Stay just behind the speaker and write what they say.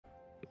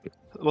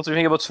What do you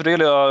think about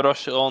Aurelia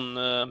rush on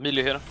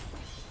milio here?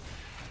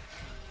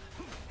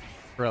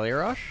 Really,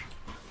 Rush?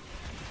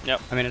 Yeah.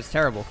 I mean, it's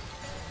terrible.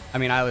 I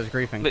mean, I was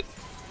griefing.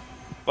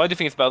 Why do you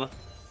think it's bad?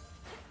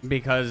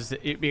 Because,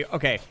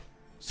 okay,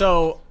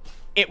 so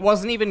it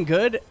wasn't even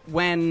good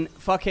when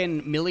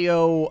fucking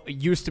Milio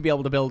used to be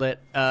able to build it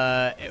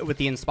with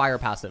the Inspire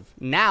passive.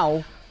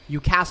 Now, you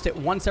cast it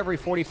once every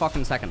 40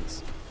 fucking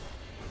seconds.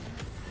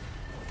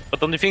 But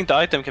don't you think the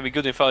item can be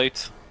good in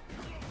fight?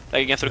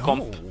 Like against the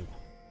comp?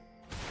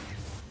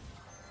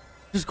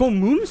 Just go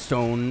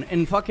Moonstone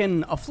and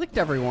fucking afflict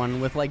everyone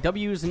with like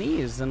W's and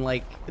E's and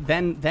like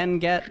then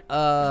get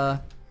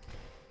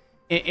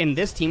in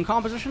this team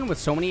composition with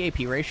so many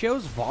AP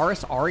ratios,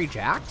 Varus, Ahri,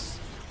 Jax,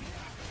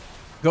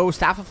 go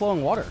Staff of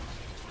Flowing Water.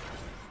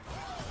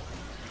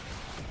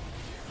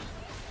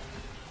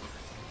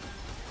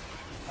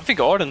 I think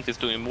Ardent is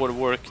doing more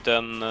work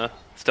than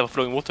Staff of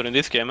Flowing Water in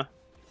this game.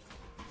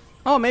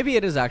 Oh, maybe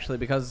it is actually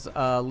because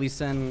Lee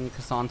Sin,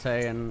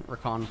 Cassante, and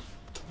Rakan.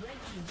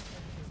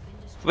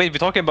 Wait, we're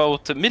talking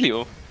about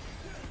milio?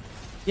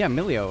 Yeah,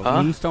 Milio.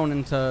 Moonstone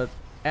into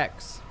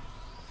X.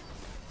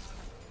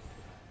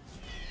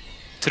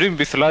 Trymb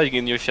is lying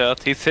in your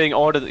chat. He's saying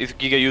Ardent is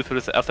giga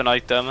useless as an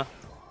item.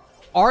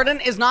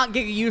 Ardent is not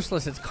giga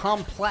useless. It's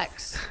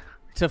complex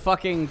to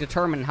fucking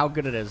determine how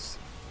good it is.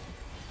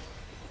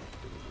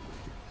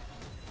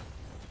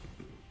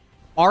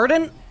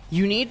 Ardent,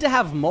 you need to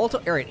have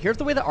multiple... Alright, here's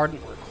the way that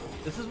Ardent works.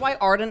 This is why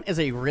Ardent is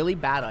a really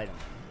bad item,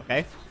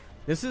 okay?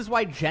 This is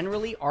why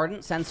generally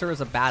Ardent Censer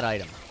is a bad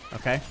item,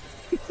 okay?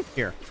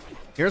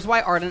 Here's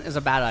why Ardent is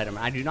a bad item.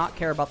 I do not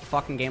care about the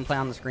fucking gameplay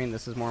on the screen.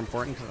 This is more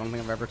important because I don't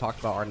think I've ever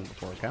talked about Ardent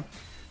before, okay?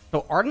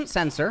 So Ardent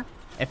Censer,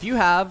 if you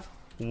have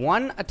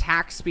one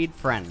attack speed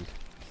friend,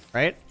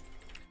 right?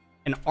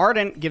 And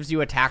Ardent gives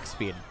you attack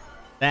speed.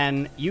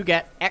 Then you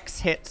get X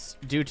hits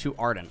due to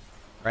Ardent,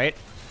 right?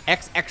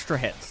 X extra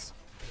hits,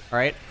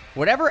 right?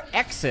 Whatever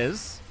X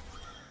is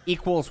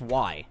equals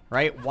Y,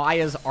 right? Y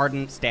is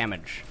Ardent's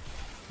damage.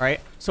 Right?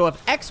 So if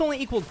X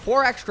only equaled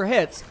 4 extra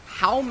hits,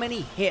 how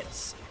many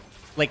hits,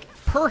 like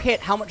per hit,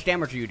 how much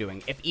damage are you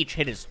doing? If each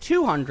hit is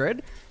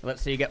 200,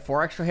 let's say you get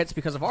 4 extra hits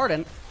because of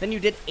Ardent, then you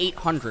did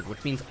 800,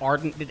 which means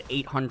Ardent did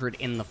 800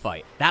 in the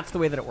fight. That's the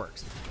way that it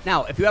works.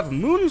 Now, if you have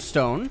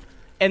Moonstone,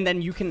 and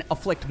then you can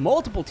afflict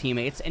multiple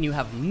teammates, and you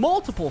have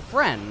multiple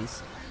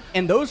friends,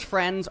 and those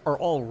friends are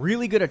all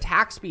really good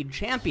attack speed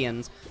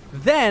champions,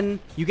 then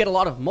you get a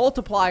lot of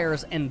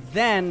multipliers, and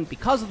then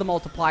because of the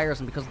multipliers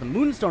and because of the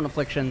Moonstone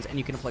afflictions, and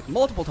you can afflict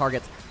multiple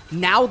targets,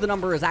 now the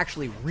number is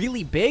actually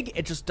really big.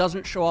 It just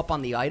doesn't show up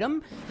on the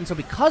item. And so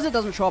because it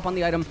doesn't show up on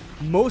the item,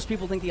 most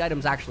people think the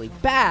item's actually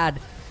bad,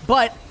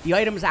 but the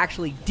item is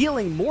actually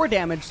dealing more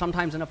damage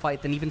sometimes in a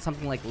fight than even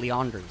something like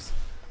Leander's.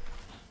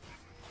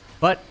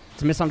 But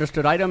it's a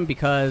misunderstood item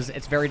because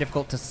it's very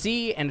difficult to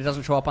see and it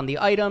doesn't show up on the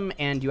item,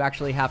 and you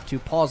actually have to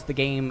pause the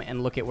game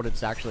and look at what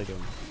it's actually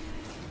doing.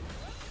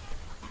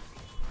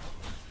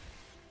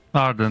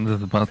 Ardent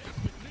is bad.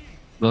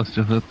 That's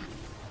just it.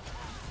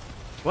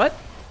 What?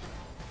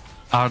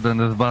 Ardent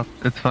is bad.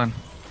 It's fine.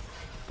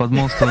 But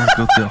most of them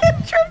good, yeah.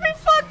 Trippy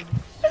fuck!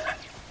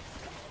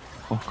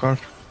 Of course.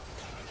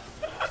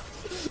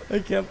 I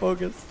can't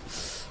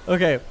focus.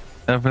 Okay.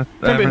 Every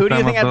Trippy, who do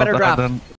you time think I had better build draft? Ardent,